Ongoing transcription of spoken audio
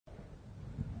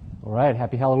All right,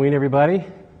 happy Halloween, everybody.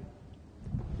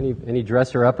 Any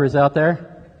dresser-uppers out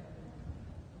there?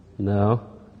 No?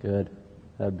 Good.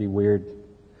 That'd be weird.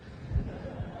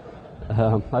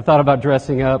 I thought about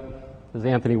dressing up as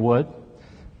Anthony Wood.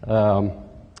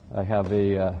 I have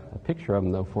a picture of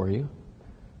him, though, for you.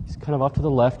 He's kind of off to the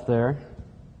left there.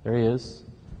 There he is.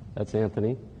 That's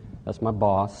Anthony. That's my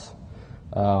boss.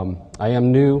 I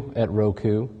am new at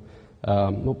Roku.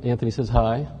 Anthony says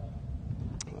hi.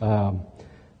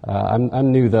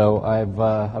 I'm new, though.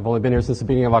 I've only been here since the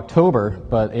beginning of October,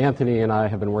 but Anthony and I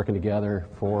have been working together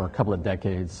for a couple of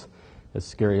decades, as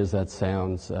scary as that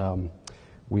sounds.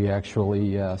 We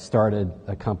actually started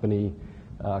a company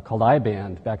called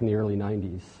iBand back in the early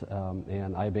 90s,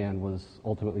 and iBand was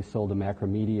ultimately sold to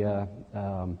Macromedia.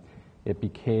 It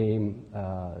became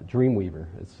Dreamweaver.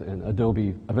 And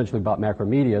Adobe eventually bought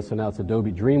Macromedia, so now it's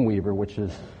Adobe Dreamweaver, which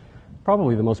is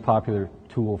probably the most popular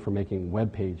tool for making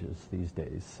web pages these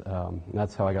days. And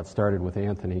that's how I got started with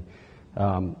Anthony.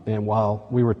 And while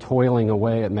we were toiling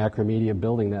away at Macromedia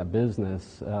building that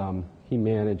business, he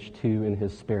managed to, in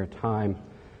his spare time,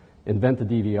 invent the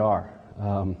DVR.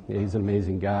 He's an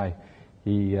amazing guy.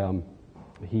 He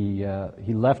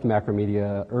left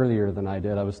Macromedia earlier than I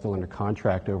did. I was still under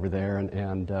contract over there,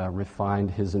 and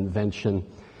refined his invention.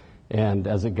 And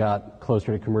as it got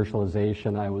closer to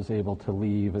commercialization, I was able to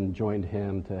leave and joined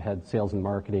him to head sales and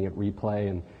marketing at Replay.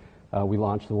 And we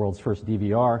launched the world's first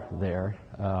DVR there,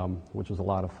 which was a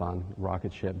lot of fun.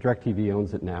 Rocket ship. DirecTV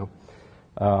owns it now.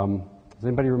 Does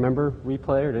anybody remember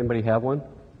Replay, or did anybody have one?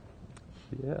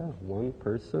 Yeah, one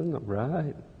person. All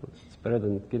right. It's better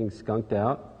than getting skunked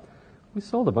out. We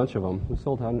sold a bunch of them. We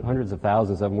sold hundreds of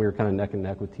thousands of them. We were kind of neck and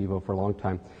neck with TiVo for a long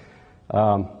time.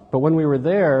 But when we were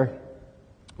there,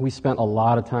 we spent a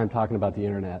lot of time talking about the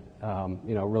internet. It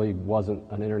really wasn't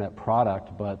an internet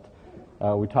product, but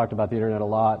we talked about the internet a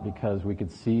lot because we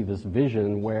could see this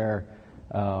vision where,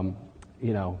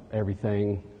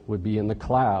 everything would be in the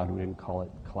cloud. We didn't call it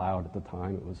cloud at the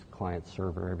time. It was client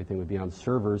server. Everything would be on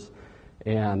servers.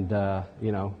 And,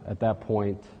 at that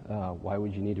point, why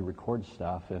would you need to record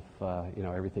stuff if,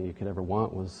 everything you could ever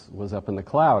want was up in the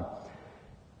cloud?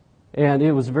 And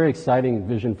it was a very exciting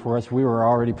vision for us. We were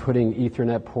already putting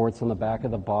Ethernet ports on the back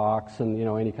of the box and,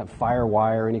 any kind of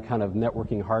FireWire, any kind of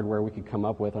networking hardware we could come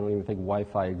up with. I don't even think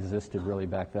Wi-Fi existed really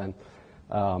back then.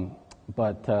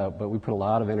 But we put a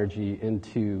lot of energy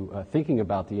into thinking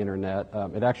about the internet.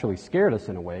 It actually scared us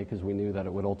in a way because we knew that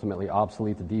it would ultimately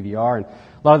obsolete the DVR. And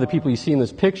a lot of the people you see in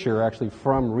this picture are actually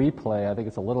from Replay. I think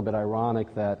it's a little bit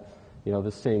ironic that,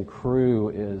 this same crew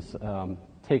is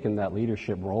taken that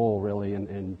leadership role really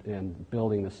in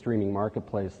building the streaming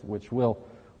marketplace, which will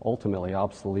ultimately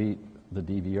obsolete the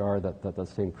DVR that the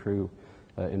same crew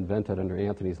invented under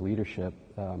Anthony's leadership.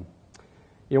 We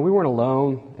weren't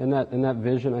alone in that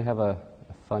vision. I have a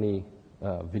funny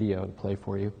video to play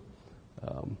for you. It's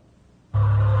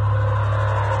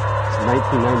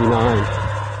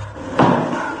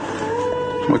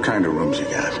 1999. What kind of rooms you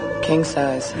got? King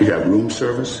size. You got room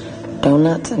service?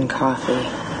 Donuts and coffee.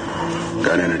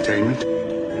 Got entertainment?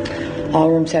 All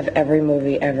rooms have every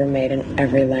movie ever made in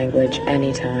every language,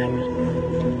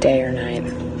 anytime, day or night.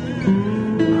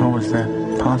 How is that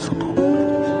possible?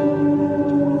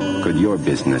 Could your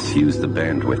business use the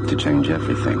bandwidth to change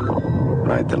everything?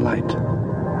 Ride the light.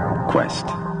 Quest.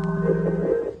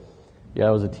 Yeah,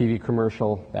 it was a TV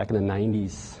commercial back in the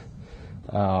 90s.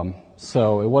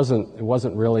 So it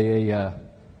wasn't really an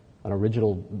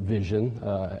original vision.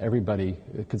 Everybody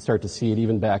could start to see it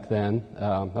even back then.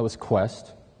 That was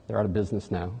Quest. They're out of business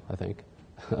now, I think.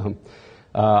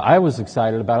 I was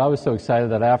excited about it. I was so excited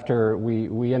that after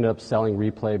we ended up selling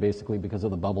Replay basically because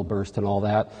of the bubble burst and all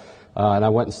that. And I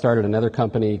went and started another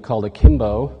company called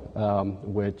Akimbo,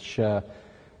 which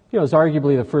is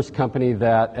arguably the first company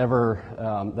that ever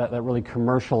that really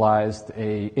commercialized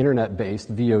a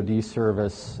internet-based VOD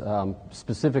service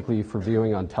specifically for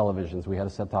viewing on televisions. We had a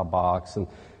set-top box, and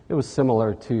it was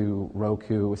similar to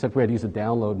Roku, except we had to use a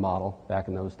download model back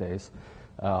in those days.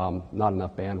 Not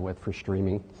enough bandwidth for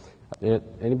streaming.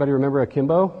 Anybody remember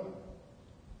Akimbo?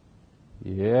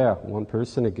 Yeah, one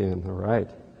person again. All right.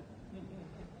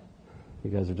 You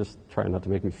guys are just trying not to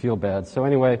make me feel bad. So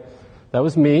anyway, that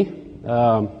was me.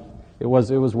 It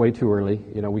was way too early.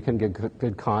 We couldn't get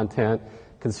good content.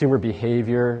 Consumer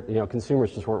behavior,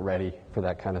 consumers just weren't ready for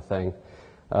that kind of thing.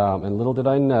 And little did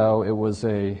I know, it was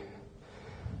a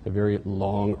very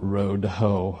long road to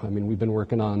hoe. I mean, we've been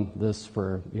working on this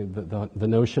for the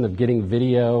notion of getting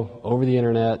video over the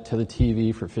internet to the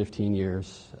TV for 15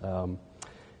 years.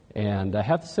 And I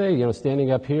have to say,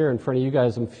 standing up here in front of you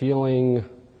guys, I'm feeling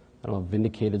I don't know if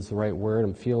vindicated is the right word.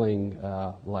 I'm feeling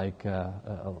like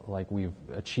we've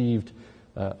achieved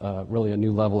really a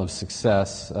new level of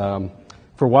success. For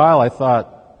a while, I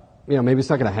thought, maybe it's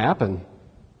not going to happen.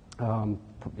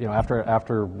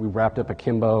 After we wrapped up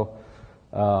Akimbo,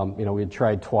 we had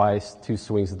tried twice, 2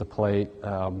 swings at the plate,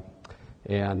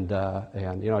 and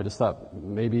I just thought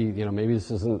maybe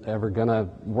this isn't ever going to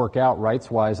work out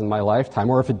rights-wise in my lifetime,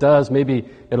 or if it does, maybe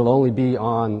it'll only be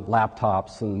on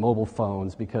laptops and mobile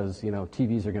phones because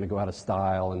TVs are going to go out of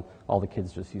style, and all the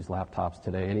kids just use laptops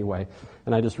today anyway.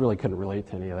 And I just really couldn't relate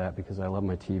to any of that because I love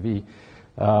my TV.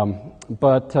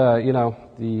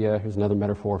 Here's another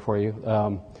metaphor for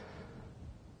you.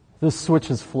 This switch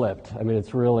has flipped. I mean,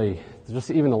 it's really, just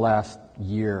even the last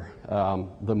year,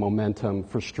 the momentum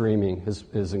for streaming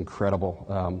is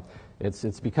incredible.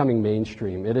 It's becoming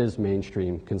mainstream. It is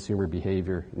mainstream consumer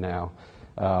behavior now.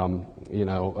 We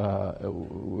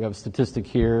have a statistic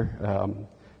here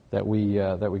that we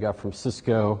got from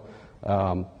Cisco.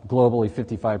 Globally,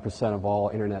 55% of all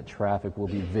internet traffic will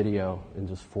be video in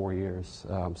just 4 years.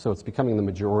 So it's becoming the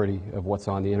majority of what's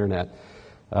on the internet.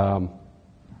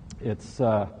 It's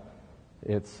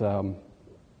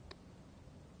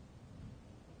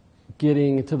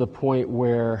getting to the point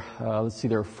where,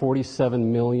 there are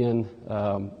 47 million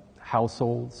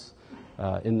households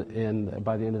by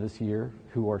the end of this year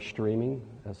who are streaming.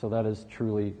 So that is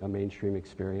truly a mainstream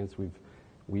experience.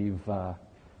 We've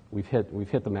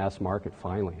hit the mass market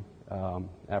finally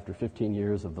after 15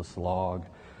 years of the slog.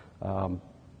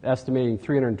 Estimating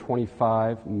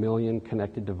 325 million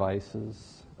connected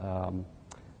devices.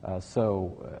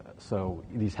 So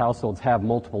these households have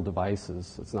multiple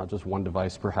devices. It's not just one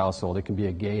device per household. It can be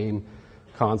a game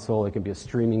console. It can be a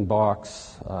streaming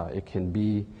box. It can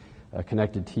be a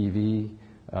connected TV.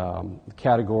 The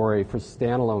category for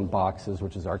standalone boxes,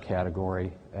 which is our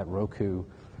category at Roku,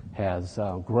 has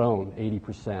grown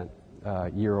 80%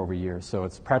 year over year. So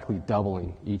it's practically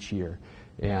doubling each year.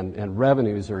 And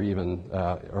revenues are even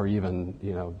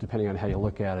depending on how you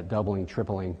look at it, doubling,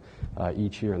 tripling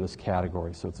each year in this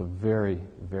category. So it's a very,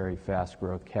 very fast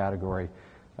growth category.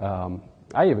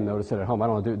 I even noticed it at home. I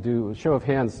don't know, do a show of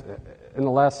hands. In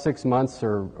the last 6 months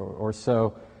or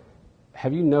so,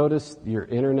 have you noticed your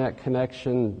internet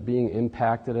connection being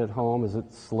impacted at home? Is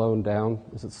it slowing down?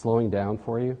 Is it slowing down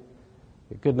for you?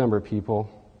 A good number of people.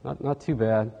 Not too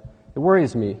bad. It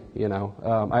worries me.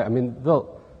 I mean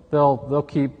they'll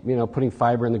keep putting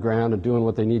fiber in the ground and doing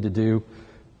what they need to do,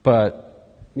 but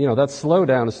that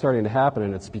slowdown is starting to happen,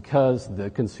 and it's because the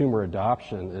consumer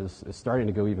adoption is starting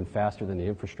to go even faster than the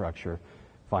infrastructure.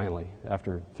 Finally,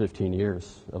 after 15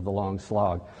 years of the long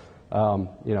slog,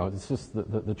 it's just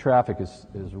the traffic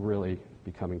is really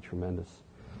becoming tremendous.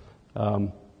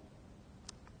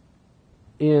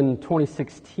 In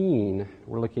 2016,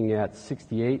 we're looking at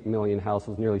 68 million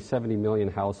households, nearly 70 million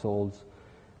households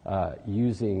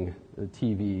using the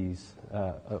TVs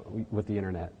with the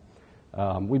internet.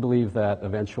 We believe that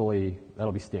eventually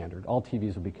that'll be standard. All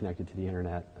TVs will be connected to the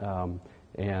internet,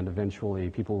 and eventually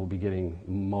people will be getting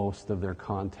most of their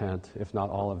content, if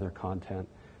not all of their content,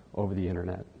 over the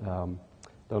internet. Don't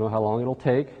know how long it'll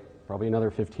take, probably another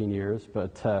 15 years,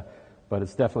 but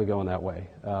it's definitely going that way.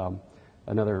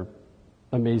 Another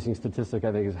amazing statistic,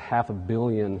 I think, is 500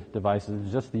 million devices.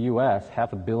 Just the U.S.,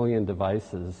 500 million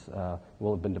devices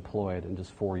will have been deployed in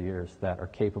just 4 years that are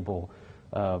capable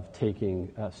of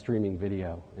taking streaming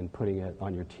video and putting it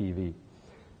on your TV.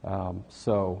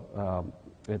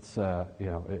 It's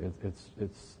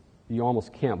you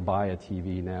almost can't buy a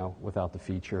TV now without the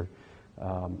feature,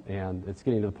 and it's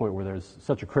getting to the point where there's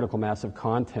such a critical mass of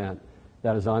content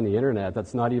that is on the internet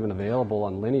that's not even available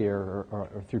on linear or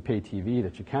through pay TV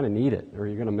that you kind of need it or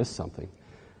you're going to miss something,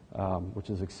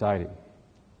 which is exciting.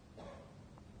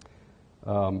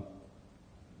 I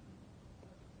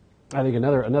think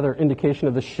another indication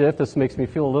of the shift, this makes me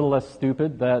feel a little less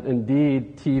stupid, that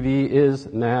indeed TV is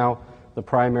now the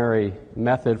primary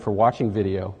method for watching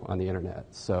video on the internet.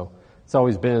 So it's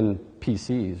always been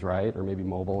PCs, right, or maybe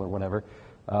mobile or whatever.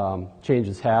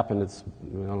 Changes happened.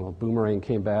 Boomerang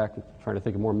came back. I'm trying to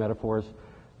think of more metaphors.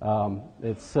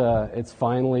 It's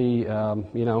finally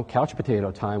couch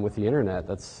potato time with the internet.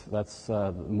 That's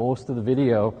most of the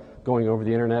video going over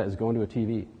the internet is going to a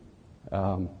TV,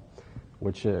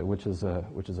 which is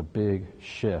a big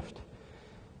shift.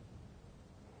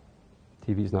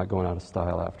 TV's not going out of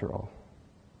style after all.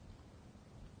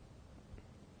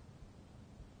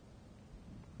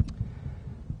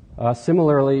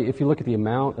 Similarly, if you look at the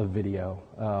amount of video,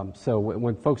 so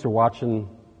when folks are watching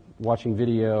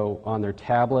video on their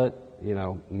tablet,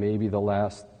 maybe the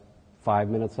last 5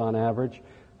 minutes on average,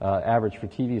 average for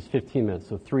TV is 15 minutes,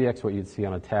 so 3x what you'd see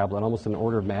on a tablet, almost an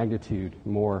order of magnitude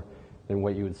more than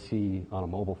what you would see on a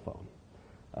mobile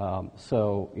phone.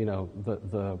 So, you know,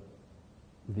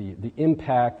 the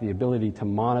impact, the ability to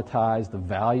monetize, the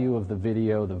value of the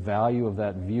video, the value of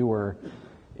that viewer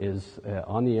is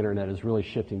on the internet is really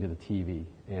shifting to the TV.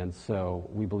 And so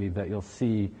we believe that you'll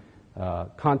see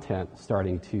content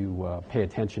starting to pay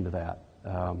attention to that.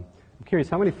 I'm curious,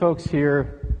 how many folks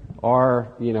here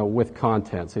are, you know, with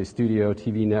content, say studio,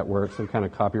 TV network, some kind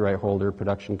of copyright holder,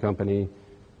 production company?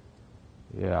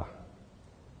 Yeah.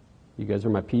 You guys are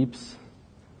my peeps.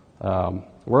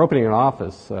 We're opening an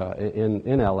office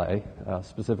in LA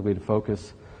specifically to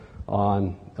focus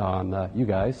on you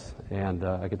guys, and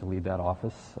I get to lead that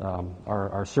office.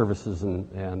 Our services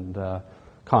and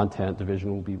content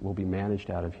division will be managed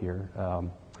out of here,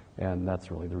 and that's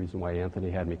really the reason why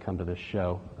Anthony had me come to this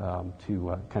show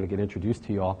to kind of get introduced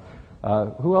to you all.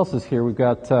 Who else is here? We've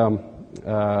got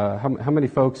how many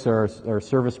folks are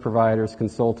service providers,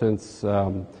 consultants,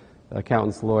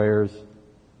 accountants, lawyers?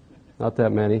 Not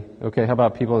that many. Okay, how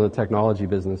about people in the technology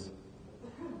business?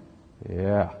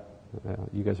 Yeah,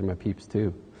 you guys are my peeps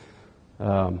too.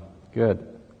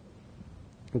 Good.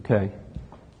 Okay.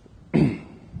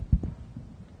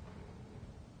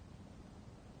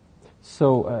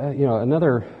 So, you know,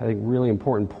 another, I think, really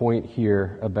important point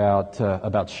here about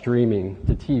streaming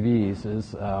to TVs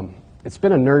is it's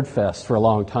been a nerd fest for a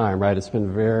long time, right? It's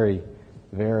been very,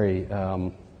 very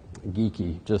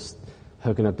geeky, just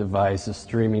hooking up devices,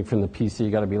 streaming from the PC. You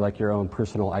got to be like your own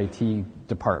personal IT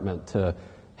department to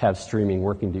have streaming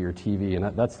working to your TV,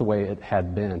 and that's the way it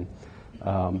had been.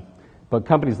 But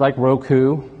companies like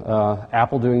Roku,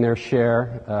 Apple doing their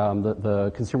share,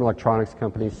 the consumer electronics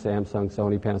companies, Samsung,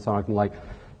 Sony, Panasonic, and like,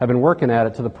 have been working at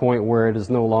it to the point where it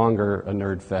is no longer a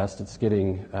nerd fest. It's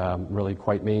getting really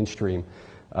quite mainstream.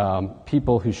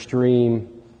 People who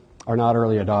stream are not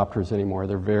early adopters anymore.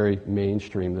 They're very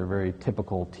mainstream. They're very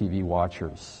typical TV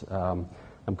watchers.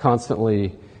 I'm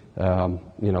constantly,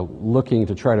 looking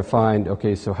to try to find,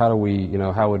 okay, so how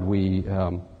would we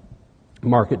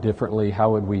market differently?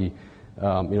 How would we,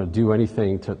 do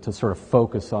anything to sort of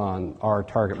focus on our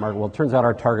target market? Well, it turns out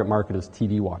our target market is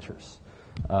TV watchers.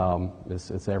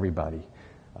 It's everybody.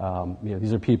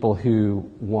 These are people who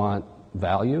want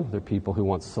value. They're people who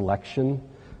want selection.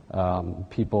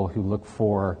 People who look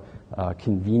for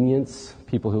convenience,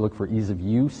 people who look for ease of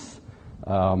use,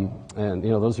 and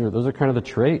those are kind of the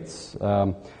traits.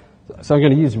 So I'm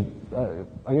going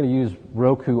to use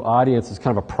Roku Audience as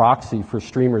kind of a proxy for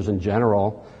streamers in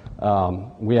general.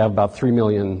 We have about 3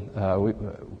 million. We've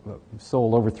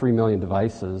sold over 3 million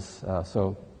devices,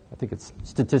 so I think it's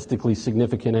statistically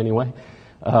significant anyway.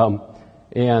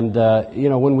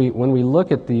 When we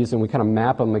look at these and we kind of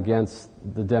map them against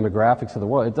the demographics of the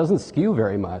world, it doesn't skew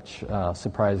very much,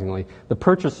 surprisingly. The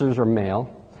purchasers are male,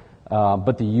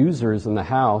 but the users in the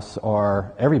house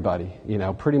are everybody,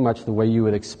 pretty much the way you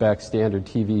would expect standard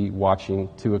TV watching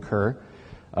to occur.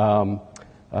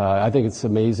 I think it's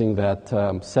amazing that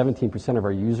 17% of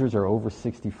our users are over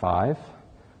 65.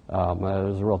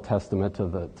 There's a real testament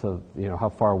to how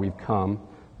far we've come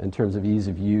in terms of ease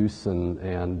of use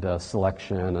and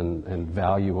selection and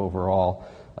value overall.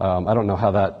 I don't know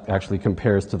how that actually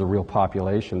compares to the real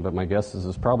population, but my guess is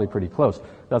it's probably pretty close.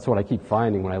 That's what I keep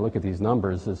finding when I look at these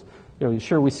numbers is,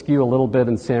 sure, we skew a little bit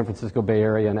in San Francisco Bay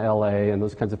Area and LA and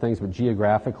those kinds of things, but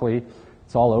geographically,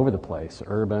 it's all over the place.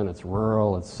 Urban, it's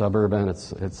rural, it's suburban,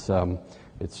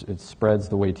 it spreads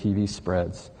the way TV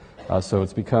spreads. So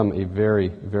it's become a very,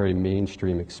 very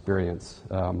mainstream experience.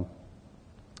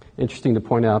 Interesting to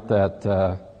point out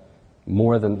that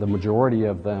more than the majority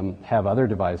of them have other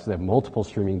devices. They have multiple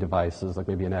streaming devices, like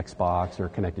maybe an Xbox or a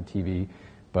connected TV,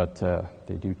 but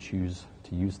they do choose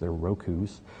to use their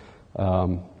Rokus.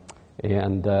 And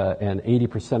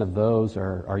 80% of those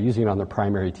are using it on their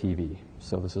primary TV.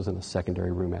 So this isn't a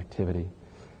secondary room activity.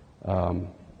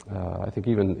 I think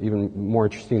even more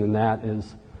interesting than that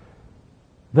is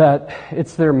that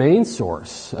it's their main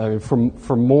source.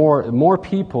 For more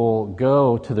people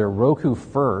go to their Roku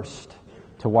first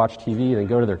to watch TV than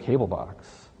go to their cable box.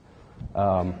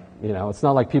 It's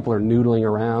not like people are noodling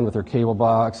around with their cable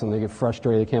box and they get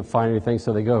frustrated, they can't find anything,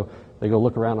 so they go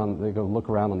look around on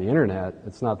the internet.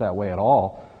 It's not that way at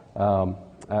all.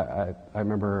 I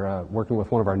remember working with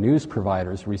one of our news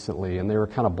providers recently, and they were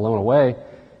kind of blown away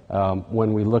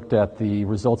when we looked at the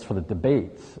results for the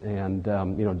debates. And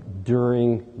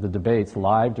during the debates,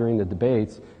 live during the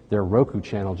debates, their Roku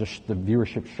channel, just the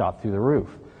viewership shot through the roof.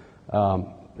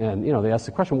 And they asked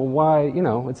the question, well, why?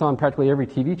 It's on practically every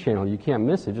TV channel. You can't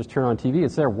miss it. Just turn on TV.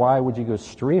 It's there. Why would you go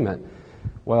stream it?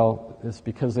 Well, it's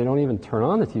because they don't even turn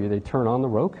on the TV. They turn on the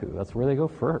Roku. That's where they go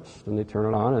first, and they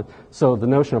turn it on. And so the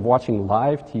notion of watching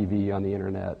live TV on the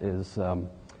internet is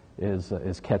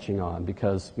catching on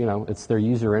because it's their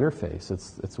user interface.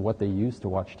 It's what they use to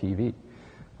watch TV.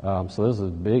 So this is a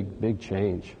big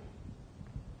change.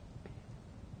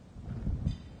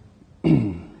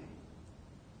 And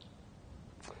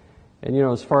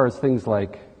as far as things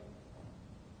like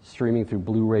streaming through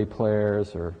Blu-ray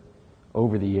players or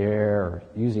over the air or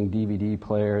using DVD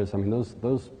players, I mean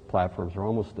those platforms are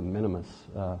almost de minimis.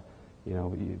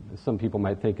 Some people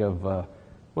might think of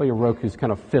your Roku's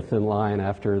kind of fifth in line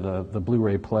after the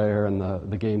Blu-ray player and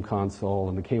the game console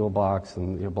and the cable box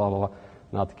and blah blah blah.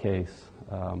 Not the case.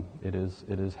 It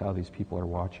is how these people are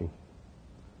watching.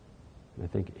 And I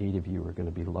think 8 of you are going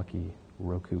to be lucky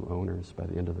Roku owners by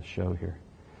the end of the show here.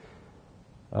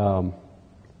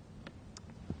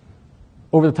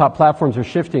 Over-the-top platforms are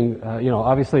shifting.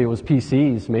 Obviously it was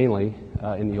PCs mainly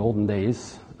in the olden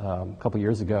days, a couple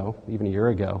years ago, even a year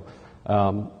ago.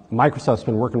 Microsoft's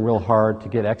been working real hard to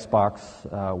get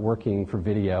Xbox working for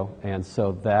video, and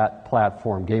so that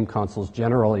platform, game consoles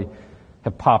generally,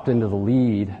 have popped into the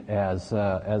lead as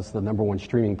the number one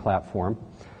streaming platform.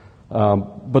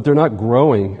 But they're not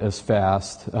growing as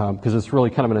fast because it's really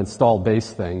kind of an installed base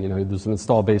thing. There's an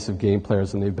installed base of game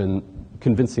players, and they've been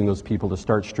convincing those people to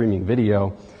start streaming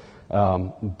video.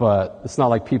 But it's not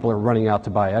like people are running out to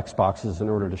buy Xboxes in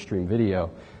order to stream video.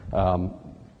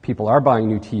 People are buying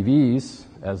new TVs,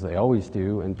 as they always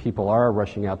do, and people are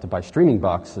rushing out to buy streaming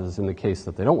boxes in the case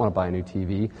that they don't want to buy a new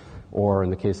TV, or in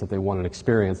the case that they want an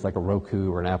experience like a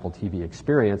Roku or an Apple TV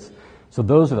experience. So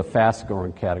those are the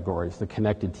fast-growing categories: the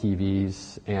connected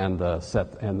TVs and the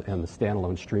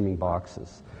standalone streaming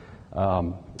boxes.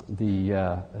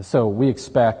 So we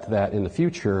expect that in the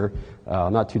future,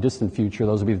 not too distant future,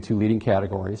 those will be the two leading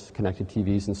categories: connected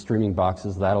TVs and streaming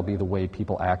boxes. That'll be the way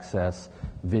people access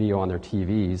video on their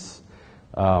TVs.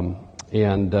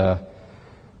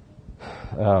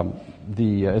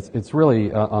 It's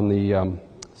really on the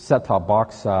set-top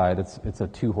box side. It's a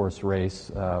two-horse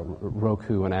race.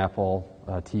 Roku and Apple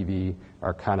TV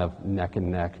are kind of neck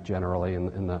and neck generally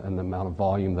in the amount of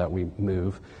volume that we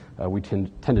move. We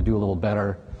tend to do a little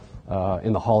better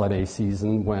in the holiday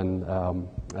season when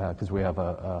because we have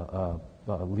a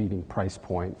leading price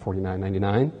point,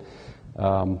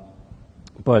 $49.99.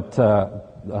 But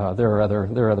there are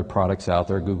other products out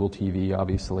there, Google TV,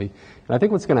 obviously. And I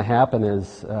think what's going to happen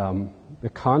is the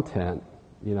content.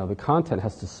 The content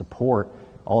has to support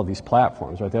all of these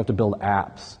platforms, right? They have to build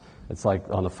apps. It's like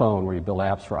on the phone where you build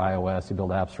apps for iOS, you build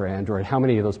apps for Android. How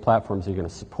many of those platforms are you going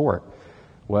to support?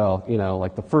 Well,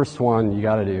 like the first one you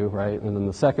got to do, right? And then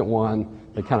the second one,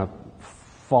 they kind of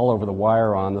fall over the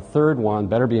wire on. The third one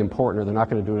better be important or they're not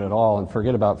going to do it at all, and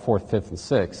forget about fourth, fifth, and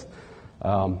sixth.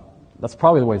 That's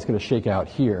probably the way it's going to shake out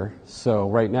here. So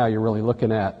right now you're really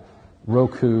looking at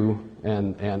Roku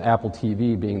and Apple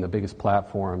TV being the biggest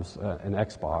platforms, and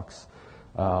Xbox,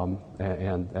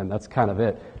 and that's kind of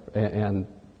it. And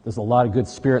there's a lot of good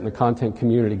spirit in the content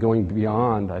community going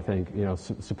beyond, I think,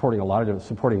 supporting a lot of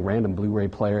supporting random Blu-ray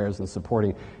players and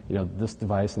supporting, this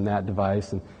device and that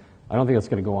device. And I don't think it's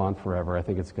going to go on forever. I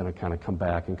think it's going to kind of come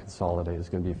back and consolidate. There's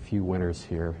going to be a few winners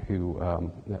here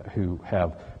who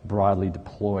have broadly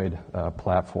deployed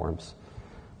platforms.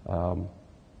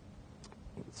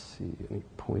 Let's see, any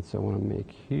points I want to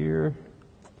make here?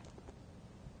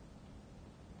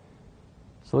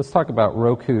 So let's talk about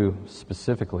Roku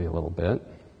specifically a little bit.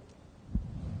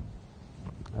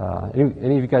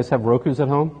 Any of you guys have Rokus at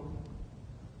home?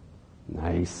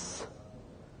 Nice.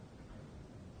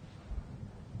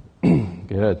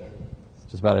 Good. It's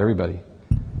just about everybody.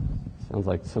 Sounds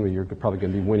like some of you are probably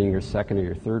going to be winning your second or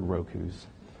your third Rokus.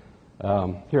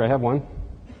 Here, I have one.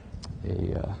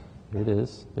 Here it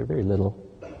is. They're very little.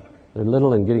 They're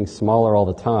little and getting smaller all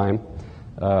the time.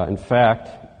 In fact,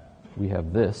 we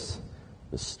have the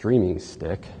streaming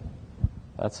stick.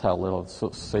 That's how little.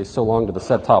 Say so long to the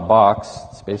set-top box.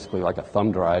 It's basically like a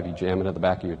thumb drive. You jam it at the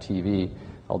back of your TV.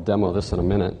 I'll demo this in a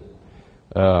minute.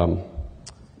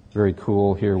 Very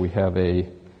cool. Here we have a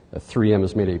 3M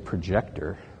has made a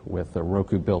projector with a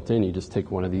Roku built in. You just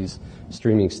take one of these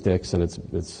streaming sticks, and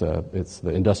it's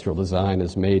the industrial design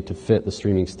is made to fit the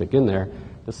streaming stick in there.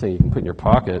 This thing you can put in your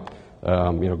pocket.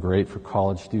 Great for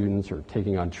college students or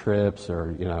taking on trips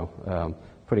or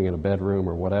putting in a bedroom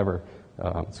or whatever.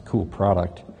 It's a cool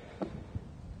product.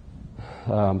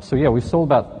 We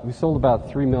sold about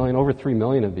 3 million, over 3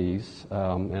 million of these,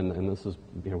 and this is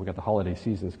we got the holiday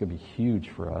season. It's going to be huge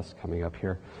for us coming up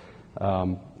here.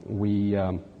 We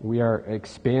are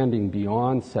expanding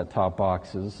beyond set-top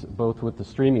boxes, both with the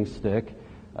streaming stick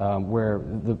where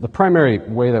the primary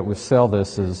way that we sell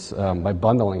this is by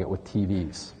bundling it with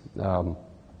TVs,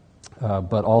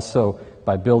 but also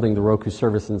by building the Roku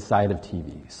service inside of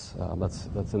TVs.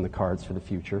 That's in the cards for the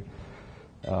future.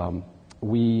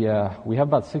 We have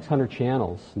about 600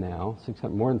 channels now,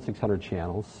 more than 600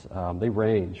 channels. They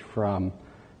range from,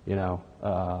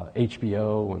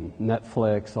 HBO and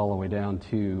Netflix all the way down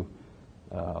to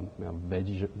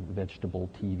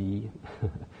vegetable TV,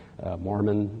 the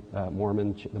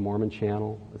Mormon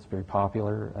channel. It's very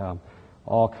popular.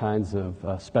 All kinds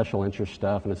of special interest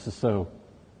stuff, and it's just so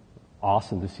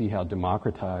awesome to see how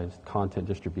democratized content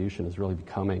distribution is really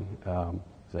becoming.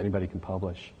 Because anybody can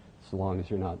publish, so long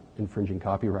as you're not infringing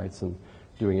copyrights and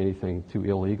doing anything too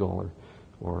illegal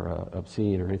or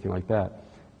obscene or anything like that.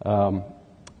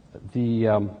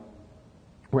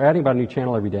 We're adding about a new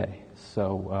channel every day,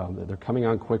 so they're coming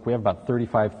on quick. We have about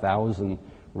 35,000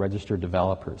 registered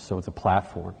developers, so it's a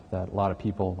platform that a lot of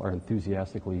people are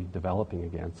enthusiastically developing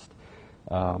against.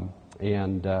 We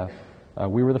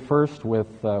were the first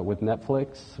with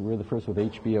Netflix. We were the first with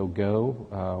HBO Go.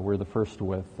 We're the first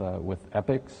with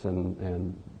Epics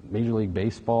and Major League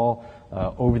Baseball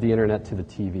over the internet to the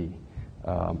TV,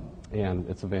 and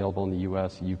it's available in the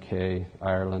U.S., UK,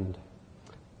 Ireland.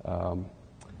 And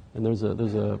there's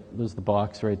the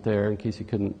box right there in case you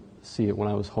couldn't see it when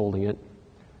I was holding it.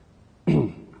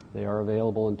 They are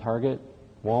available in Target,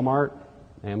 Walmart,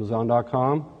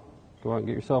 Amazon.com. Go out and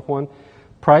get yourself one.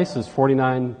 Price is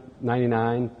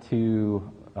 $49.99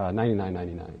 to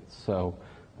 $99.99. So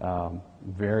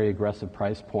very aggressive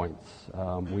price points.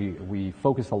 We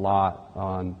focus a lot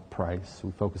on price.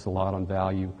 We focus a lot on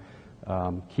value.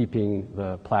 Keeping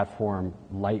the platform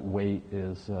lightweight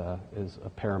is a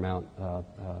paramount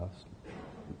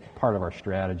part of our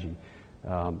strategy.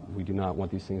 We do not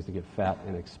want these things to get fat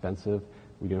and expensive.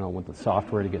 We do not want the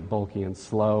software to get bulky and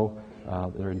slow.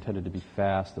 They're intended to be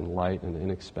fast and light and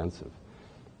inexpensive.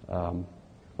 A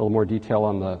little more detail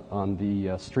on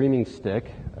the streaming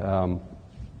stick.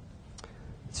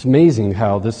 It's amazing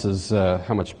how this is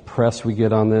how much press we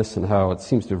get on this and how it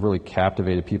seems to have really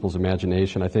captivated people's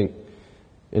imagination. I think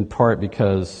in part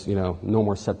because, no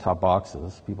more set-top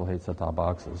boxes. People hate set-top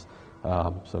boxes.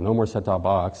 So no more set-top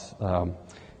box.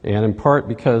 And in part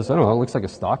because, I don't know, it looks like a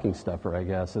stocking stuffer, I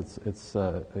guess. It's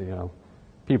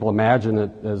people imagine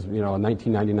it as, a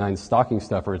 $19.99 stocking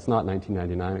stuffer. It's not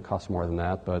 $19.99. It costs more than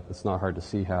that, but it's not hard to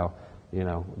see how,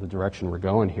 the direction we're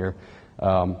going here.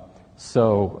 It's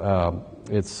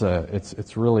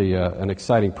really an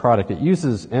exciting product. It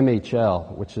uses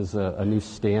MHL, which is a new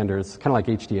standard. It's kind of like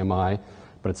HDMI,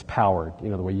 but it's powered.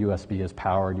 The way USB is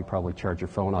powered, you probably charge your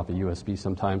phone off a USB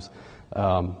sometimes.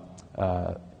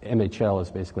 MHL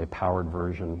is basically a powered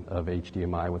version of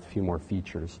HDMI with a few more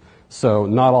features. So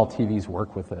not all TVs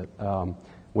work with it,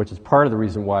 which is part of the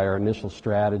reason why our initial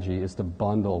strategy is to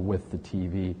bundle with the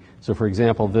TV. So for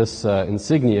example, this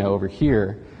Insignia over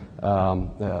here,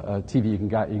 a TV you can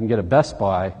get at Best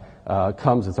Buy,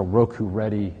 comes as a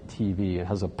Roku-ready TV. It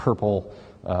has a purple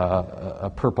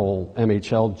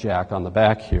MHL jack on the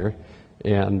back here,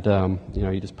 and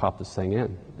you just pop this thing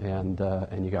in, and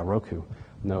you got Roku.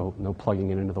 No plugging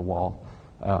it into the wall.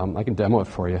 I can demo it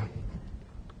for you.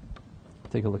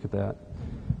 Take a look at that.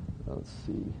 Let's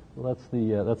see. Well,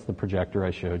 that's the projector I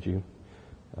showed you,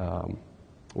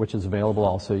 which is available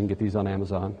also. You can get these on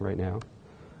Amazon right now.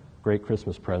 Great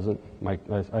Christmas present.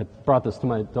 I brought this to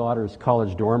my daughter's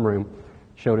college dorm room,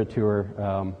 showed it to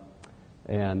her,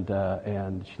 and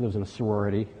she lives in a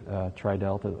sorority, Tri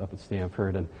Delta, up at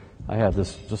Stanford, and I had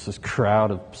this crowd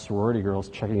of sorority girls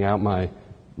checking out my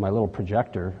little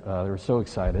projector. They were so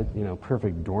excited,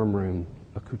 perfect dorm room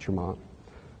accoutrement.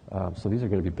 So these are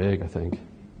going to be big, I think.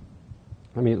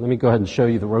 Let me go ahead and show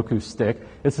you the Roku stick.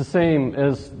 It's the same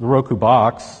as the Roku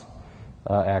box,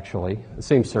 actually. The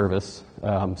same service,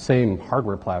 same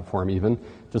hardware platform even.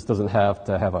 Just doesn't have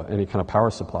to have any kind of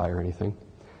power supply or anything.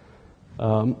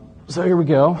 So here we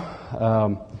go.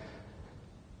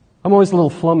 I'm always a little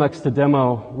flummoxed to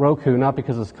demo Roku, not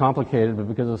because it's complicated, but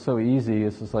because it's so easy.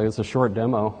 It's just like it's a short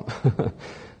demo.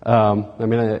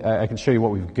 I can show you what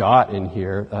we've got in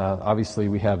here. Obviously,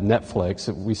 we have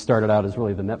Netflix. We started out as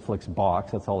really the Netflix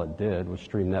box. That's all it did, was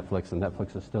stream Netflix, and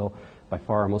Netflix is still by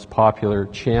far our most popular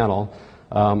channel.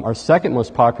 Our second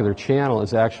most popular channel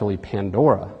is actually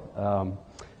Pandora.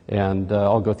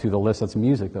 I'll go through the list. That's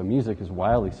music, though. Music is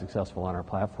wildly successful on our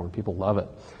platform. People love it.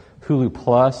 Hulu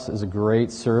Plus is a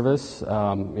great service. It's $7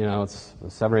 or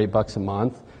 $8 a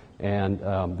month, and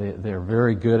they're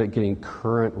very good at getting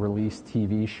current release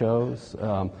TV shows.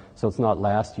 So it's not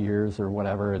last year's or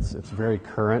whatever. It's very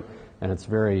current, and it's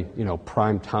very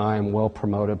prime time, well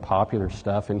promoted, popular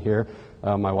stuff in here.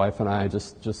 My wife and I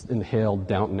just inhaled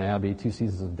Downton Abbey, 2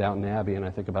 seasons of Downton Abbey, in I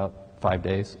think about 5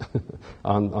 days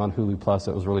on Hulu Plus.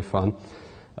 It was really fun.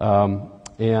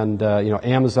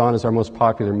 Amazon is our most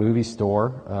popular movie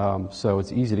store, so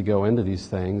it's easy to go into these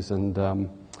things and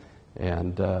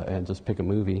just pick a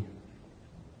movie.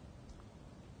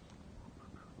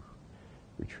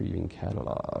 Retrieving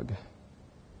catalog.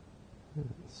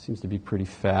 Seems to be pretty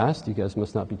fast. You guys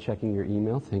must not be checking your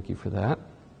email. Thank you for that.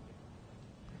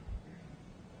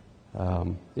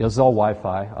 This is all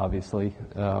Wi-Fi, obviously.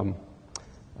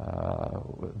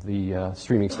 The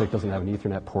streaming stick doesn't have an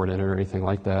Ethernet port in it or anything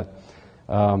like that.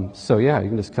 So yeah, you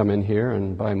can just come in here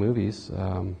and buy movies.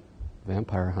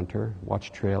 Vampire Hunter,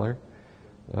 watch trailer,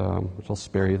 which I'll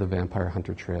spare you the Vampire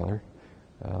Hunter trailer.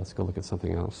 Let's go look at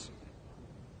something else.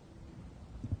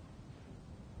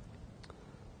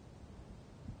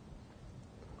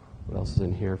 What else is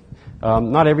in here?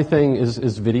 Not everything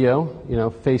is video.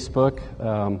 Facebook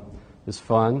is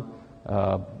fun.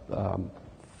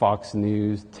 Fox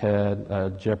News,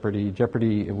 TED, Jeopardy.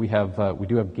 Jeopardy. We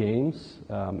do have games.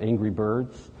 Angry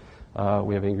Birds.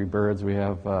 We have Angry Birds. We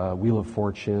have Wheel of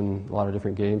Fortune. A lot of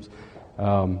different games.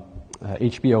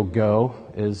 HBO Go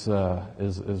is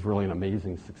really an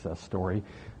amazing success story.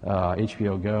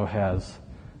 HBO Go has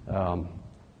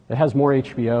more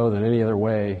HBO than any other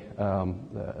way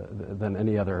than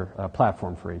any other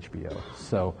platform for HBO.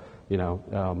 So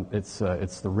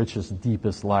it's the richest,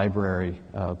 deepest library,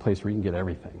 place where you can get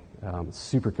everything.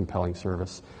 Super compelling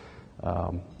service,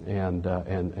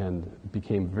 and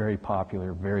became very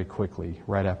popular very quickly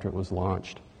right after it was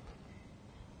launched.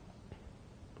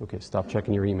 Okay, stop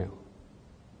checking your email.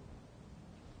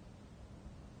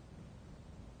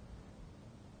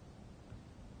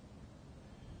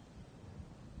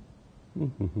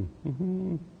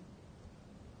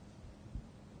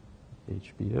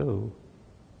 HBO.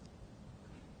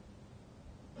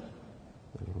 I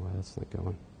don't know why that's not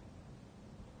going.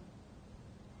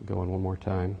 Going one more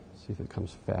time. See if it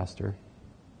comes faster.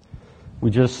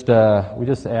 We just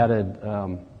added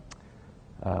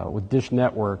with Dish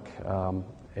Network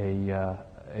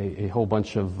a whole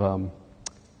bunch of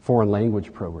foreign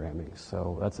language programming.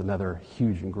 So that's another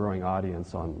huge and growing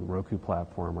audience on the Roku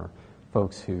platform, or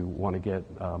folks who want to get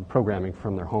programming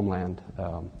from their homeland,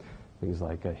 things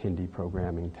like Hindi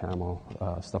programming, Tamil,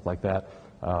 stuff like that.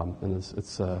 And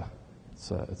it's a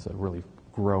really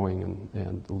growing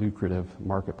and lucrative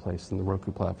marketplace in the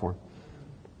Roku platform.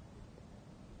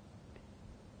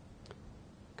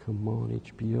 Come on,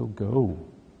 HBO Go.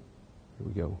 Here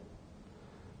we go.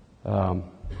 All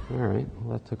right.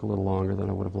 Well, that took a little longer than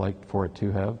I would have liked for it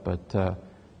to have, but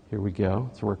here we go.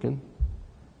 It's working.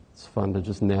 It's fun to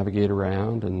just navigate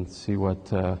around and see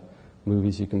what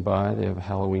movies you can buy. They have a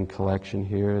Halloween collection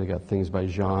here. They got things by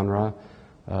genre.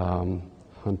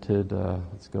 Hunted.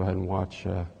 Let's go ahead and watch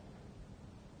a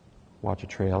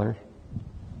trailer.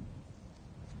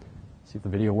 See if the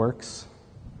video works.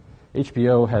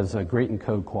 HBO has a great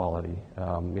encode quality.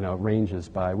 It ranges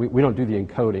by. We don't do the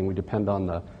encoding. We depend on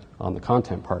the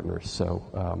content partners.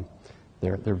 So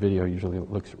their video usually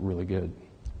looks really good.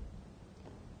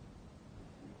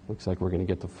 Looks like we're going to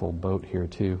get the full boat here,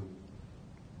 too.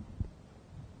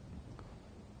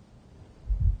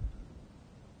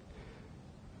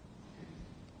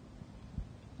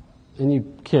 And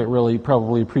you can't really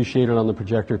probably appreciate it on the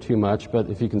projector too much, but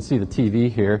if you can see the TV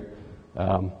here,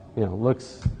 it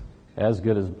looks as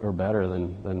good as or better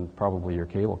than probably your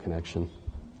cable connection.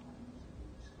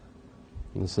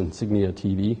 And this Insignia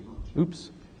TV. Oops.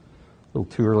 A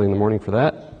little too early in the morning for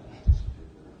that.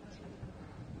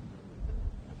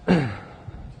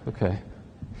 Okay.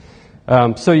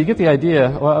 So you get the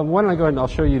idea. Well, why don't I go ahead and I'll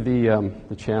show you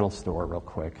the channel store real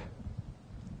quick.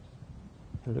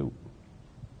 Hello.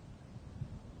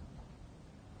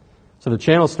 So the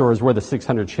channel store is where the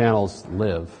 600 channels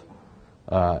live,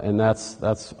 and that's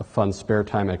a fun spare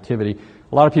time activity.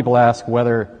 A lot of people ask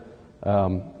whether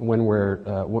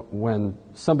when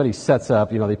somebody sets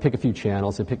up, they pick a few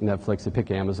channels, they pick Netflix, they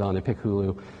pick Amazon, they pick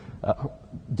Hulu.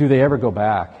 Do they ever go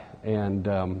back and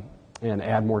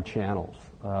add more channels,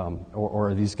 or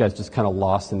are these guys just kind of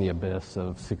lost in the abyss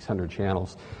of 600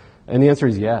 channels? And the answer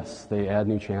is yes. They add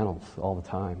new channels all the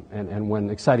time. And when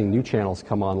exciting new channels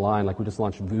come online, like we just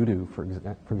launched Voodoo, for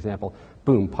example,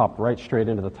 boom, popped right straight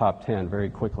into the top 10 very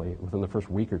quickly within the first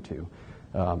week or two.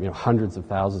 Hundreds of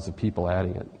thousands of people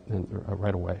adding it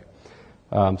right away.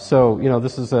 So,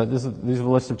 these are the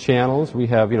list of channels. We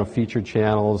have, featured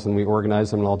channels, and we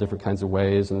organize them in all different kinds of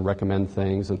ways and recommend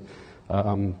things, and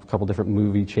a couple different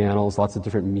movie channels, lots of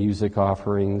different music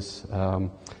offerings,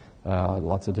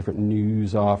 lots of different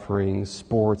news offerings,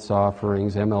 sports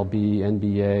offerings, MLB,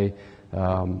 NBA,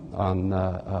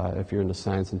 if you're into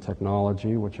science and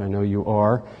technology, which I know you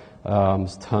are.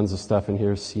 There's tons of stuff in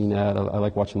here, CNET. I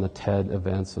like watching the TED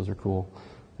events. Those are cool.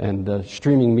 And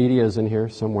streaming media is in here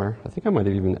somewhere. I think I might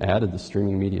have even added the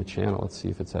streaming media channel. Let's see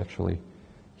if it's actually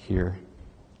here.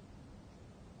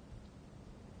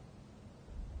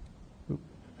 Oop.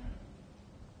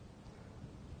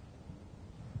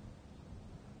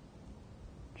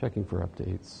 Checking for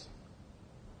updates.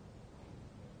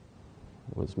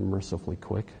 It was mercifully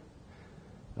quick.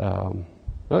 Oh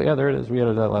yeah, there it is. We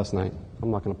added that last night.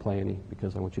 I'm not going to play any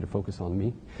because I want you to focus on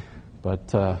me.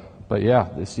 But yeah,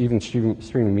 this even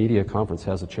streaming media conference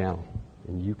has a channel,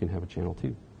 and you can have a channel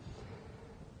too.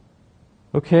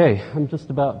 Okay, I'm just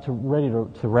about ready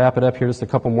to wrap it up here. Just a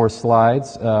couple more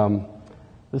slides.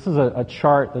 This is a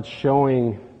chart that's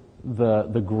showing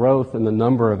the growth in the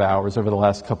number of hours over the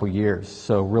last couple years.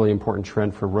 So really important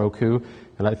trend for Roku,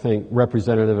 and I think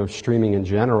representative of streaming in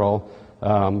general,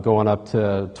 going up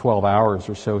to 12 hours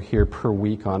or so here per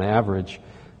week on average.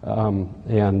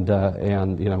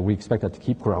 We expect that to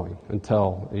keep growing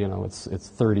until, it's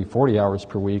 30, 40 hours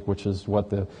per week, which is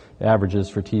what the average is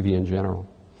for TV in general.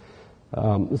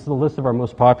 This is a list of our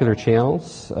most popular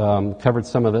channels. Covered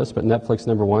some of this, but Netflix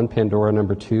number 1, Pandora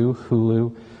number 2,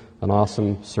 Hulu, an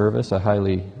awesome service. I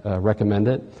highly recommend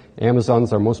it.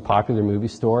 Amazon's our most popular movie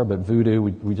store, but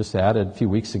Vudu we just added a few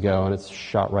weeks ago, and it's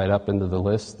shot right up into the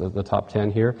list, the top 10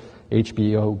 here.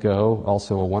 HBO Go,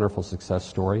 also a wonderful success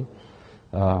story.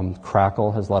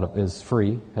 Crackle is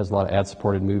free, has a lot of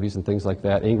ad-supported movies and things like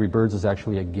that. Angry Birds is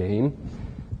actually a game.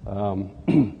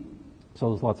 So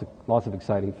there's lots of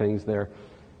exciting things there.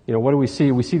 What do we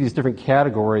see? We see these different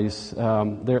categories.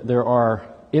 There are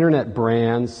internet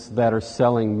brands that are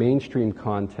selling mainstream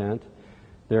content.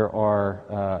 There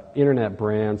are internet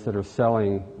brands that are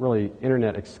selling really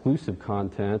internet exclusive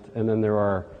content, and then there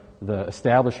are the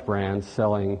established brands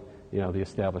selling, the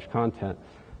established content.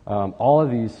 All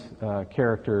of these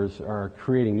characters are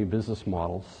creating new business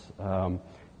models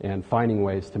and finding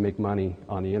ways to make money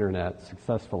on the internet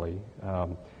successfully.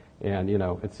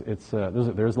 There's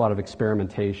a lot of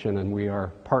experimentation, and we are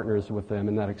partners with them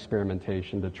in that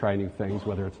experimentation to try new things,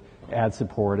 whether it's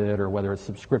ad-supported or whether it's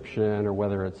subscription or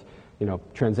whether it's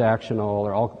transactional,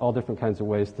 or all different kinds of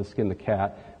ways to skin the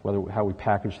cat, how we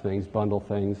package things, bundle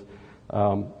things.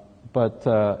 I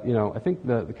think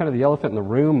the kind of the elephant in the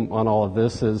room on all of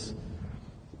this is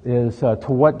to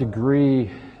what degree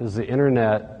is the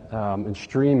internet and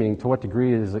streaming, to what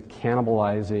degree is it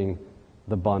cannibalizing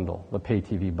the bundle, the pay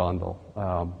TV bundle,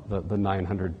 the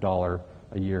 $900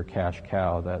 a year cash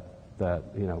cow that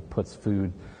puts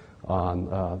food on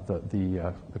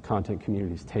the content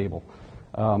community's table.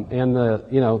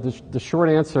 The short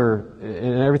answer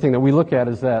in everything that we look at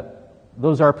is that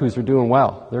those ARPUs are doing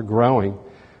well. They're growing.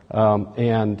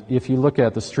 And if you look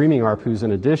at the streaming ARPUs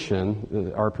in addition,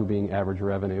 the ARPU being average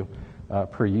revenue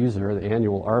per user, the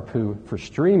annual ARPU for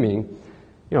streaming,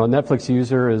 a Netflix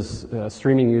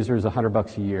streaming user is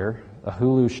 $100 a year. A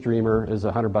Hulu streamer is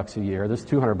 $100 a year. There's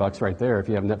 $200 right there if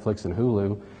you have Netflix and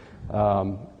Hulu.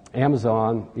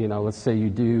 Amazon, let's say you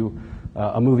do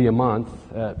a movie a month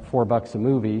at $4 a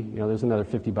movie, there's another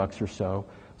 $50 or so.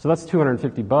 So that's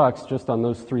 $250 just on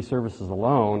those 3 services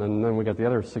alone, and then we got the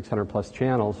other 600 plus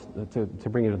channels to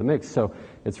bring into the mix. So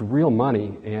it's real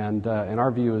money, and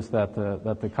our view is that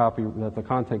the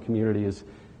content community is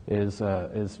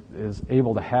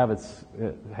able to have its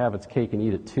cake and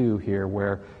eat it too here,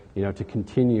 where to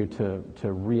continue to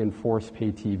reinforce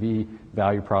pay TV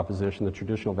value proposition, the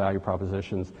traditional value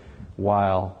propositions,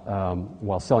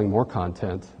 while selling more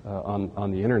content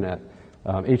on the internet.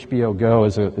 HBO Go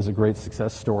is a great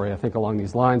success story, I think, along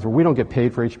these lines, where we don't get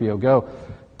paid for HBO Go,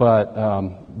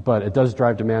 but it does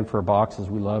drive demand for our boxes.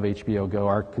 We love HBO Go.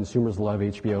 Our consumers love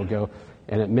HBO Go,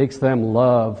 and it makes them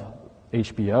love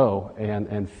HBO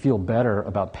and feel better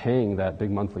about paying that big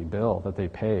monthly bill that they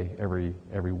pay every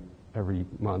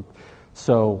month.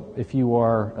 So if you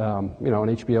are an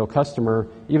HBO customer,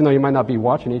 even though you might not be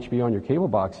watching HBO on your cable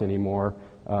box anymore,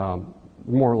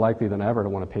 more likely than ever to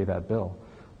want to pay that bill.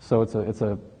 So it's a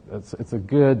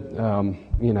good,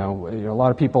 a lot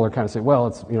of people are kind of saying, well,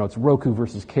 it's Roku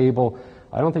versus cable.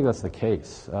 I don't think that's the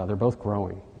case. They're both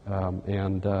growing,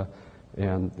 and they're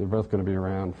both going to be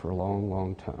around for a long,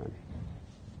 long time.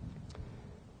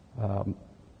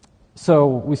 So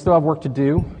we still have work to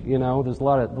do. There's a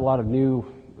lot of new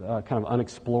kind of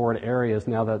unexplored areas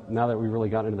now that we've really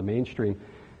gotten into the mainstream.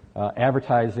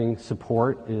 Advertising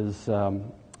support is,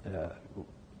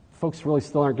 folks really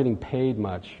still aren't getting paid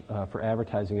much for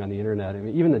advertising on the internet. I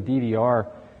mean, even the DVR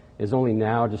is only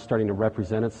now just starting to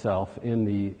represent itself in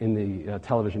the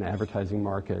television advertising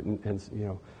market, and you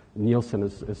know, Nielsen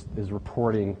is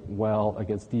reporting well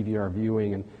against DVR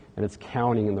viewing, and it's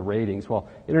counting in the ratings. Well,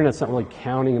 internet's not really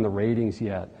counting in the ratings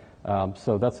yet,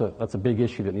 so that's a big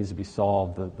issue that needs to be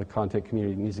solved. The content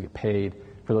community needs to get paid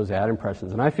for those ad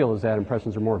impressions, and I feel those ad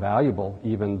impressions are more valuable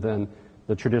even than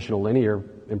the traditional linear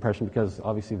impression, because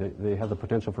obviously they have the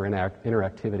potential for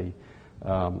interactivity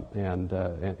and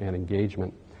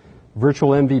engagement. Virtual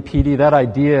MVPD, that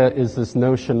idea is this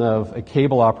notion of a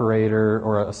cable operator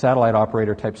or a satellite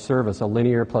operator type service, a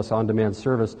linear plus on-demand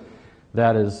service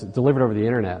that is delivered over the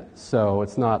internet. So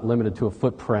it's not limited to a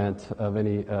footprint of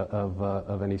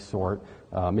any sort,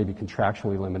 maybe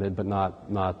contractually limited, but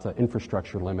not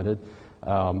infrastructure limited.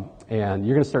 And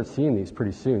you're going to start seeing these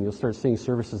pretty soon. You'll start seeing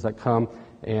services that come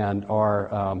and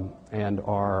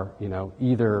are you know,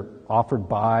 either offered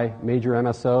by major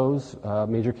MSOs,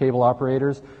 major cable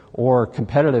operators, or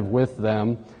competitive with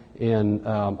them in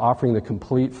offering the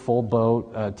complete full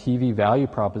boat TV value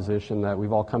proposition that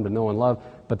we've all come to know and love,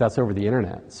 but that's over the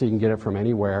internet. So you can get it from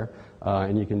anywhere,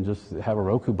 and you can just have a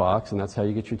Roku box, and that's how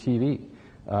you get your TV.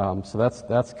 So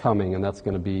that's coming, and that's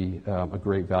going to be a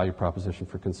great value proposition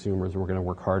for consumers, and we're going to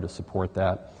work hard to support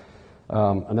that.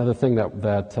 Another thing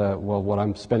well, what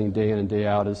I'm spending day in and day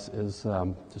out is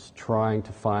just trying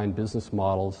to find business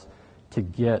models to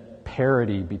get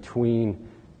parity between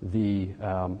the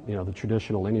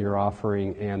traditional linear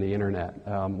offering and the internet,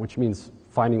 which means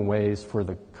finding ways for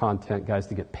the content guys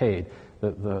to get paid.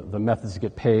 The methods to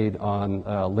get paid on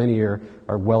linear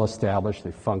are well established,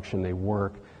 they function, they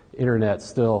work. Internet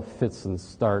still fits and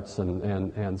starts,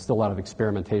 and still a lot of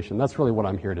experimentation. That's really what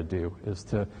I'm here to do, is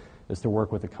to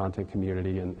work with the content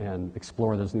community and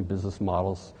explore those new business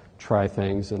models, try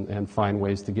things, and find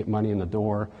ways to get money in the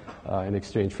door in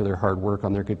exchange for their hard work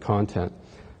on their good content.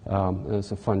 And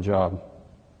it's a fun job,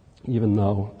 even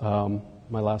though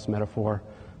my last metaphor,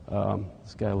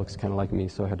 this guy looks kind of like me,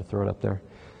 so I had to throw it up there.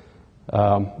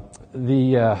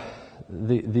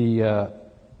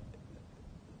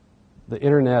 The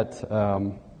internet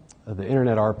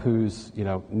ARPUs, you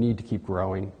know, need to keep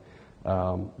growing.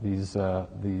 The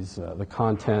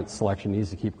content selection needs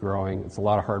to keep growing. It's a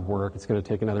lot of hard work. It's going to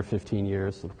take another 15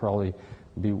 years. It'll probably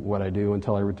be what I do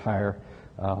until I retire.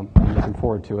 I'm looking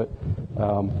forward to it.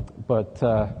 But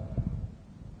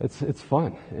it's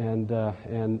fun, and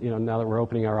you know, now that we're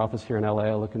opening our office here in LA,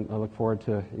 I look forward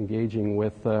to engaging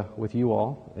with you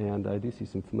all. And I do see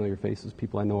some familiar faces,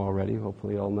 people I know already.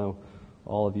 Hopefully, I'll know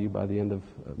all of you by the end of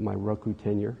my Roku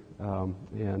tenure.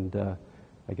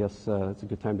 I guess it's a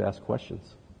good time to ask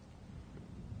questions.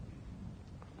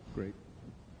 Great.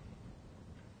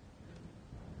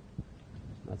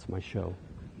 That's my show.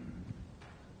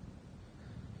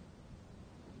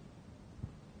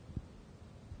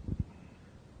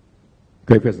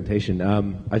 Great presentation.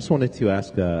 I just wanted to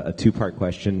ask a two-part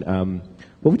question.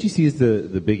 What would you see as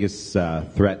the biggest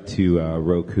threat to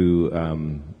Roku,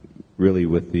 really,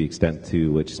 with the extent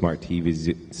to which smart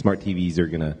TVs are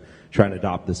going to try and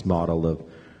adopt this model of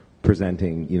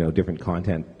presenting, you know, different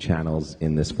content channels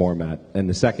in this format? And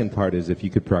the second part is, if you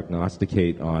could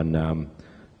prognosticate on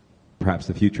perhaps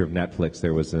the future of Netflix.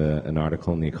 There was an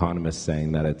article in The Economist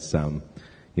saying that it's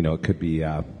you know, it could be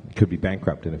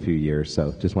bankrupt in a few years.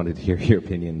 So just wanted to hear your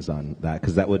opinions on that,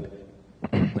 because that would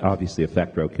obviously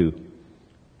affect Roku.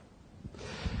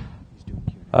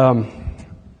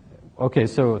 Okay,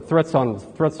 so threats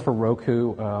for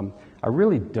Roku. I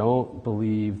really don't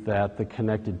believe that the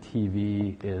connected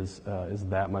TV is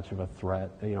that much of a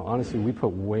threat. You know, honestly, we put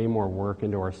way more work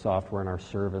into our software and our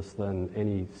service than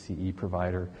any CE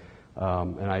provider.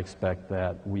 And I expect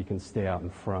that we can stay out in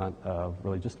front of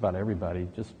really just about everybody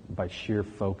just by sheer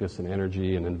focus and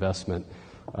energy and investment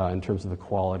in terms of the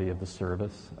quality of the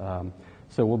service.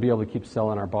 So we'll be able to keep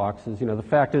selling our boxes. You know, the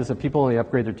fact is that people only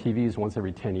upgrade their TVs once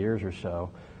every 10 years or so.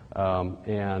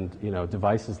 And, you know,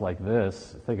 devices like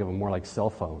this, think of them more like cell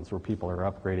phones, where people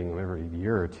are upgrading them every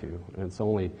year or two. And it's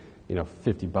only, you know,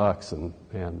 $50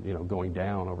 and you know, going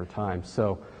down over time.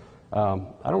 So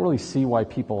I don't really see why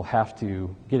people have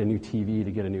to get a new TV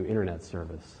to get a new internet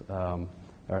service or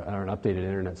an updated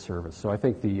internet service. So I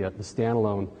think the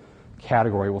standalone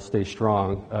category will stay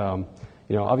strong.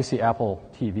 You know, obviously Apple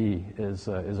TV is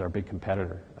our big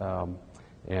competitor,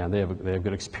 and they have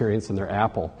good experience in their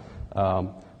Apple.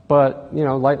 But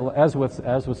like as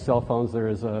with cell phones, there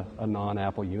is a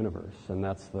non-Apple universe, and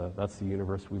that's the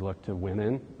universe we look to win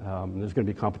in. There's going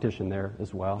to be competition there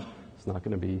as well. It's not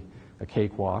going to be a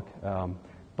cakewalk,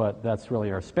 but that's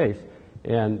really our space.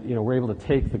 And we're able to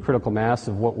take the critical mass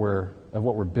of what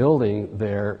we're building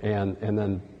there, and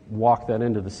then walk that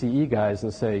into the CE guys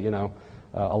and say, a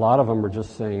lot of them are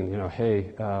just saying,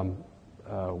 hey.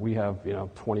 We have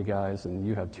 20 guys and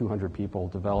you have 200 people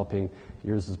developing.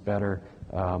 Yours is better.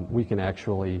 We can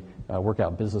actually work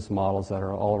out business models that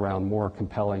are all around more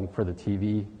compelling for the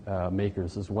TV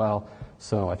makers as well.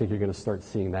 So I think you're going to start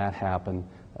seeing that happen,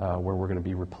 where we're going to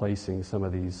be replacing some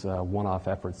of these one-off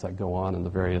efforts that go on in the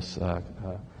various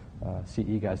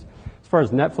CE guys. As far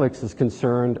as Netflix is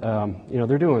concerned,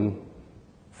 they're doing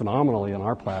phenomenally on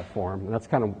our platform, and that's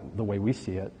kind of the way we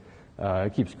see it.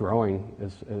 It keeps growing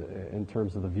in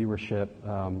terms of the viewership,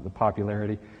 the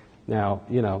popularity. Now,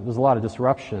 there's a lot of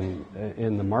disruption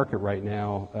in the market right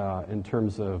now in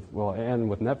terms of, and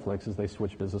with Netflix as they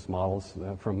switch business models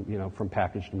from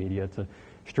packaged media to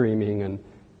streaming, and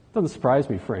it doesn't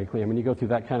surprise me, frankly. I mean, you go through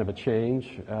that kind of a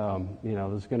change,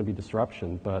 there's going to be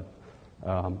disruption, but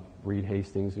Reed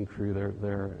Hastings and crew,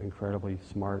 they're incredibly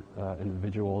smart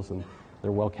individuals, and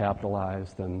they're well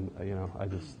capitalized, and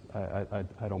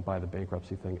I don't buy the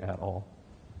bankruptcy thing at all.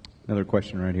 Another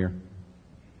question right here.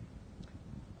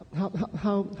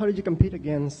 How did you compete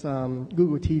against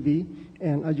Google TV,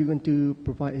 and are you going to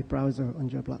provide a browser on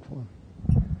your platform?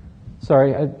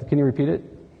 Sorry, can you repeat it?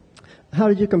 How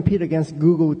did you compete against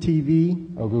Google TV?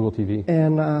 Oh, Google TV.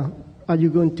 And are you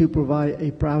going to provide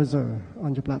a browser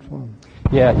on your platform?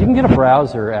 Yeah, you can get a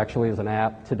browser actually as an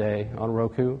app today on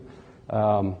Roku.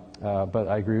 But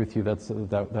I agree with you, that's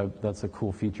a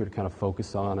cool feature to kind of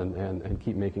focus on and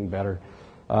keep making better.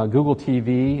 Google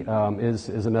TV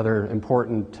is another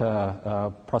important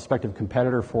prospective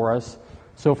competitor for us.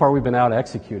 So far we've been out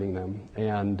executing them,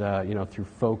 and through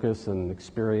focus and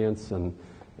experience and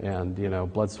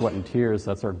blood, sweat, and tears,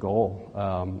 that's our goal.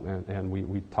 And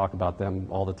we talk about them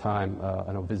all the time.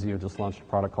 I know Vizio just launched a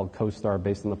product called CoStar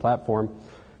based on the platform.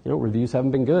 Reviews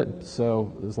haven't been good.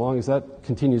 So as long as that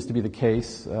continues to be the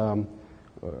case,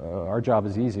 our job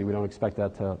is easy. We don't expect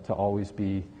that to always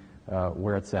be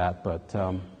where it's at, but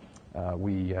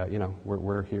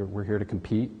we're here to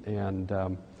compete, and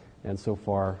so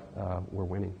far we're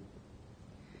winning.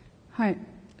 Hi,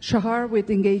 Shahar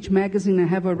with Engage Magazine. I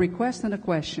have a request and a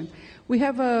question. We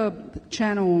have a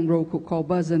channel on Roku called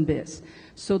Buzz and Biz.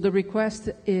 So the request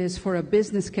is for a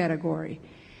business category.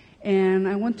 And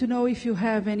I want to know if you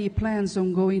have any plans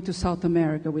on going to South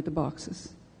America with the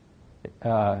boxes.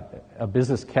 A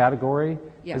business category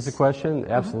is the question?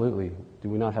 Absolutely. Do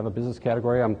we not have a business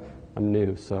category? I'm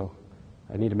new, so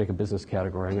I need to make a business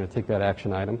category. I'm going to take that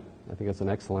action item. I think that's an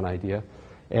excellent idea.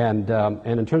 And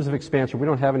in terms of expansion, we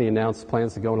don't have any announced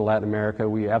plans to go into Latin America.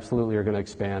 We absolutely are going to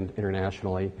expand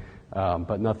internationally,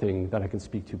 but nothing that I can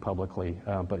speak to publicly.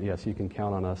 But yes, you can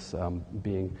count on us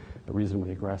being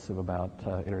reasonably aggressive about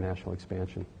international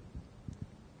expansion.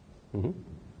 Mm-hmm.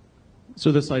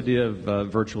 So this idea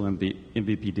of virtual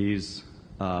MVPDs,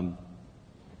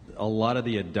 a lot of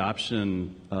the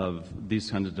adoption of these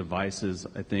kinds of devices,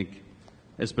 I think,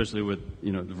 especially with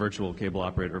the virtual cable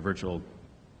operator, virtual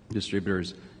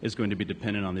distributors, is going to be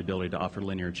dependent on the ability to offer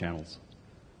linear channels.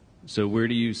 So where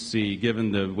do you see,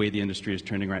 given the way the industry is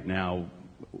trending right now,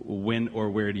 when or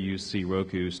where do you see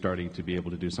Roku starting to be able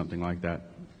to do something like that?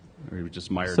 Or just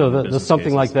mired so in the something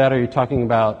cases? Like that, are you talking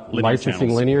about Linear licensing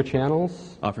channels. linear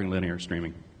channels? Offering linear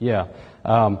streaming. Yeah.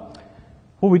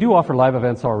 Well, we do offer live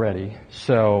events already.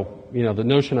 So, the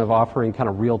notion of offering kind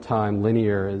of real-time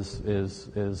linear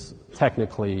is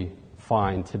technically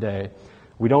fine today.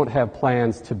 We don't have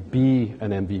plans to be an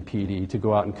MVPD, to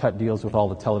go out and cut deals with all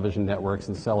the television networks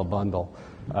and sell a bundle.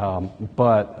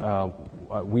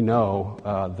 But we know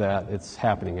that it's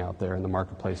happening out there in the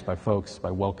marketplace by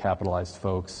well-capitalized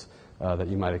folks that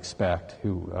you might expect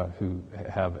who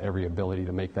have every ability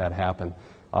to make that happen.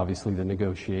 Obviously, the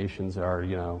negotiations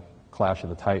are, clash of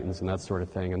the titans and that sort of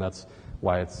thing, and that's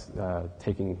why it's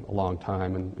taking a long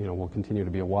time and, will continue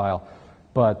to be a while.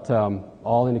 But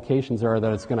all indications are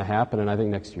that it's going to happen, and I think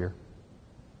next year.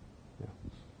 Yeah.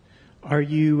 Are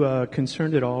you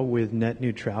concerned at all with net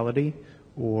neutrality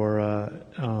or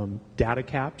data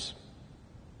caps?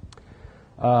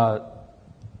 I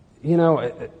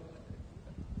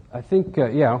think,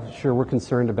 sure, we're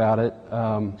concerned about it,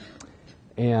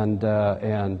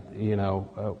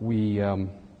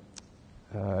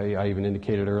 I even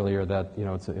indicated earlier that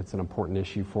it's an important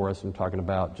issue for us. I'm talking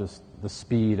about just the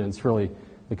speed, and it's really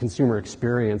the consumer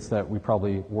experience that we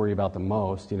probably worry about the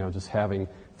most. Just having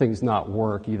things not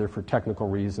work, either for technical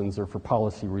reasons or for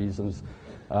policy reasons.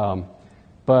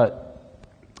 But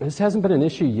this hasn't been an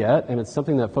issue yet, and it's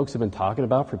something that folks have been talking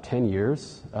about for 10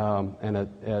 years, and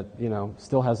it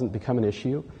still hasn't become an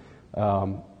issue.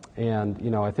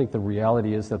 And I think the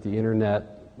reality is that the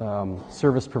internet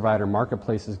service provider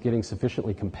marketplace is getting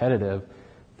sufficiently competitive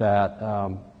that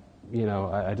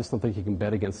I just don't think you can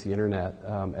bet against the internet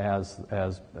as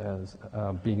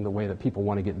being the way that people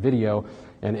want to get video,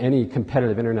 and any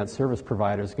competitive internet service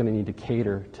provider is going to need to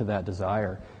cater to that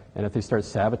desire. And if they start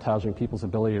sabotaging people's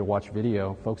ability to watch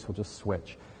video, folks will just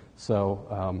switch.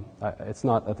 So it's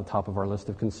not at the top of our list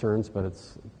of concerns, but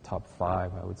it's top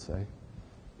 5, I would say.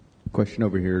 Question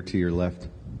over here to your left.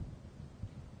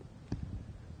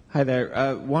 Hi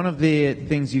there. One of the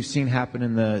things you've seen happen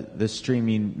in the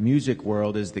streaming music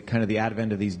world is the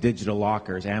advent of these digital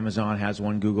lockers. Amazon has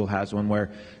one, Google has one, where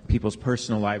people's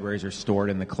personal libraries are stored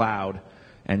in the cloud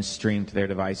and streamed to their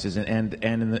devices. And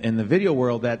in the video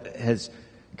world, that has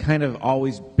kind of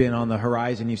always been on the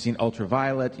horizon. You've seen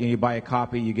Ultraviolet. You buy a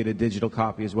copy, you get a digital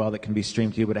copy as well that can be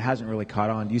streamed to you, but it hasn't really caught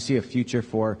on. Do you see a future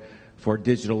for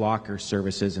digital locker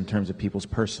services in terms of people's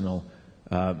personal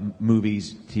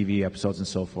movies, TV episodes, and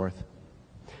so forth?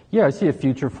 Yeah, I see a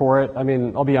future for it. I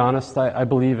mean, I'll be honest, I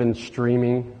believe in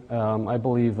streaming. I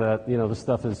believe that, this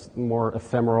stuff is more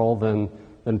ephemeral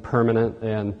than permanent,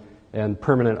 and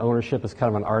permanent ownership is kind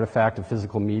of an artifact of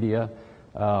physical media.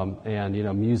 And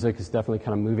music is definitely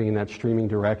kind of moving in that streaming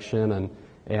direction,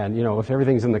 and if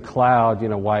everything's in the cloud,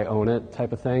 why own it,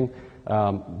 type of thing.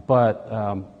 But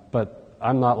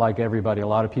I'm not like everybody. A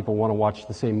lot of people want to watch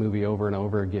the same movie over and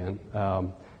over again,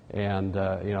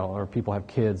 or people have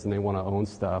kids and they want to own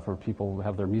stuff, or people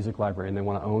have their music library and they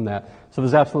want to own that. So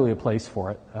there's absolutely a place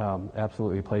for it,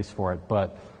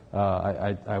 But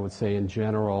I would say in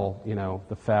general,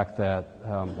 the fact that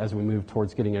as we move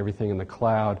towards getting everything in the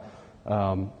cloud,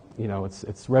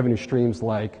 it's revenue streams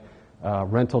like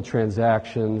rental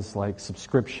transactions, like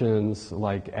subscriptions,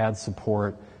 like ad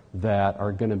support that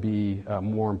are going to be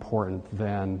more important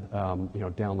than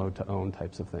download to own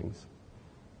types of things.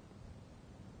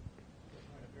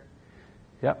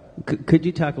 Yep. Could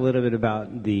you talk a little bit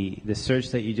about the search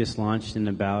that you just launched and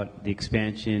about the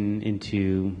expansion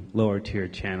into lower tier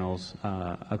channels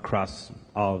across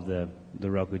all of the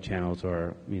Roku channels,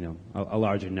 or a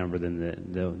larger number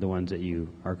than the ones that you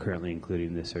are currently including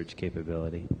in the search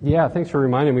capability? Yeah, thanks for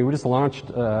reminding me. We just launched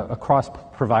a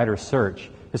cross-provider search.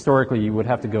 Historically, you would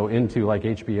have to go into like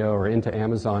HBO or into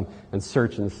Amazon and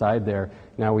search inside there.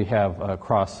 Now we have a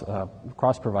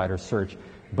cross-provider search,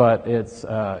 but it's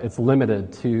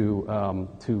limited to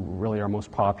really our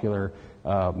most popular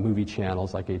movie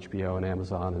channels like HBO and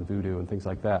Amazon and Vudu and things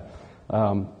like that.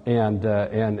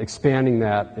 And expanding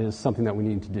that is something that we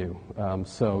need to do.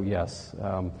 So yes,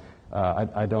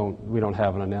 we don't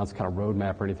have an announced kind of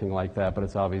roadmap or anything like that, but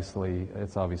it's obviously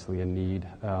a need.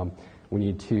 We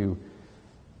need to.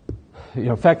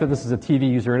 The fact that this is a TV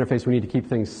user interface, we need to keep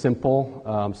things simple.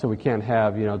 So we can't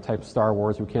have, type Star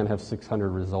Wars. We can't have 600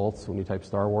 results when you type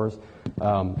Star Wars.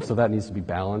 So that needs to be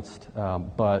balanced.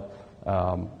 But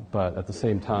at the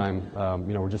same time,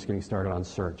 we're just getting started on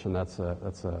search, and that's a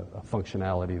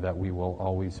functionality that we will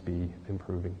always be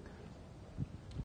improving.